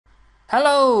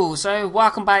Hello, so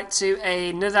welcome back to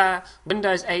another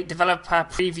Windows 8 developer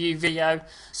preview video.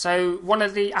 So one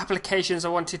of the applications I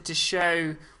wanted to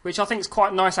show, which I think is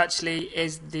quite nice actually,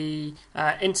 is the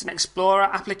Internet Explorer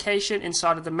application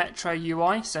inside of the Metro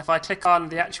UI. So if I click on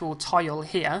the actual tile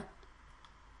here,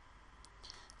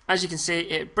 as you can see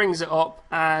it brings it up,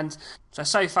 and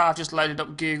so far I've just loaded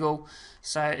up Google.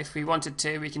 So if we wanted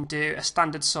to, we can do a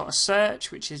standard sort of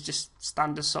search, which is just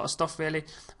standard sort of stuff really.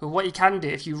 But what you can do,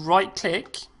 if you right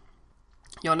click,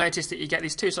 you'll notice that you get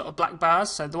these two sort of black bars.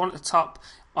 So the one at the top,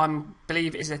 I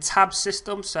believe, is a tab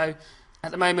system. So at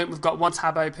the moment we've got one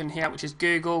tab open here, which is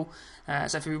Google.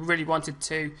 So if we really wanted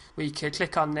to, we could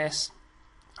click on this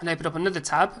and open up another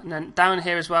tab. And then down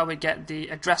here as well we get the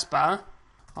address bar.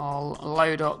 I'll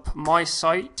load up my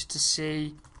site to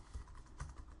see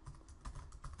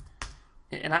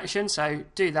it in action. So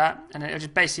do that, and it'll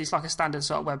just basically, it's like a standard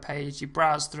sort of web page. You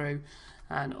browse through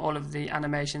and all of the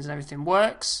animations and everything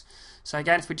works. So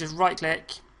again, if we just right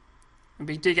click, and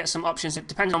we do get some options, it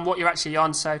depends on what you're actually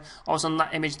on. So I was on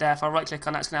that image there. If I right click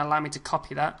on that, it's going to allow me to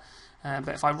copy that, but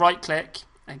if I right click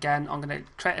again, I'm going to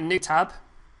create a new tab.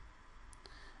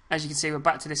 As you can see, we're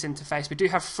back to this interface. We do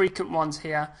have frequent ones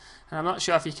here, and I'm not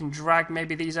sure if you can drag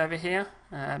maybe these over here.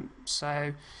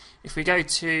 So if we go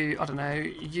to, I don't know,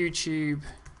 youtube.com,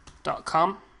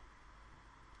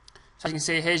 so you can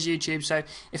see here's YouTube. So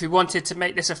if we wanted to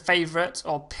make this a favorite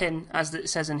or pin, as it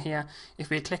says in here, if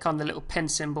we click on the little pin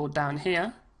symbol down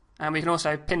here, and we can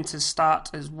also pin to start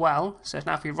as well. So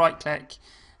now if we right click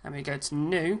and we go to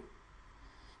new,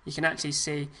 you can actually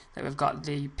see that we've got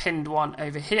the pinned one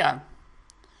over here.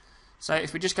 So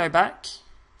if we just go back,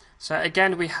 so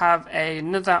again we have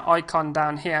another icon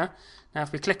down here. Now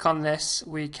if we click on this,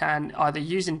 we can either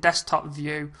use in desktop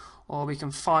view, or we can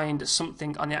find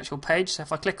something on the actual page. So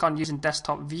if I click on using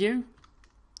desktop view,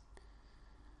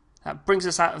 that brings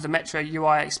us out of the Metro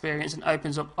UI experience and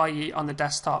opens up IE on the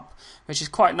desktop, which is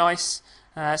quite nice.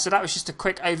 So that was just a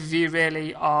quick overview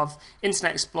really of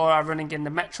Internet Explorer running in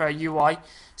the Metro UI.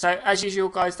 So as usual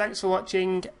guys, thanks for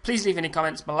watching. Please leave any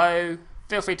comments below.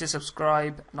 Feel free to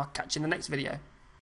subscribe, and I'll catch you in the next video.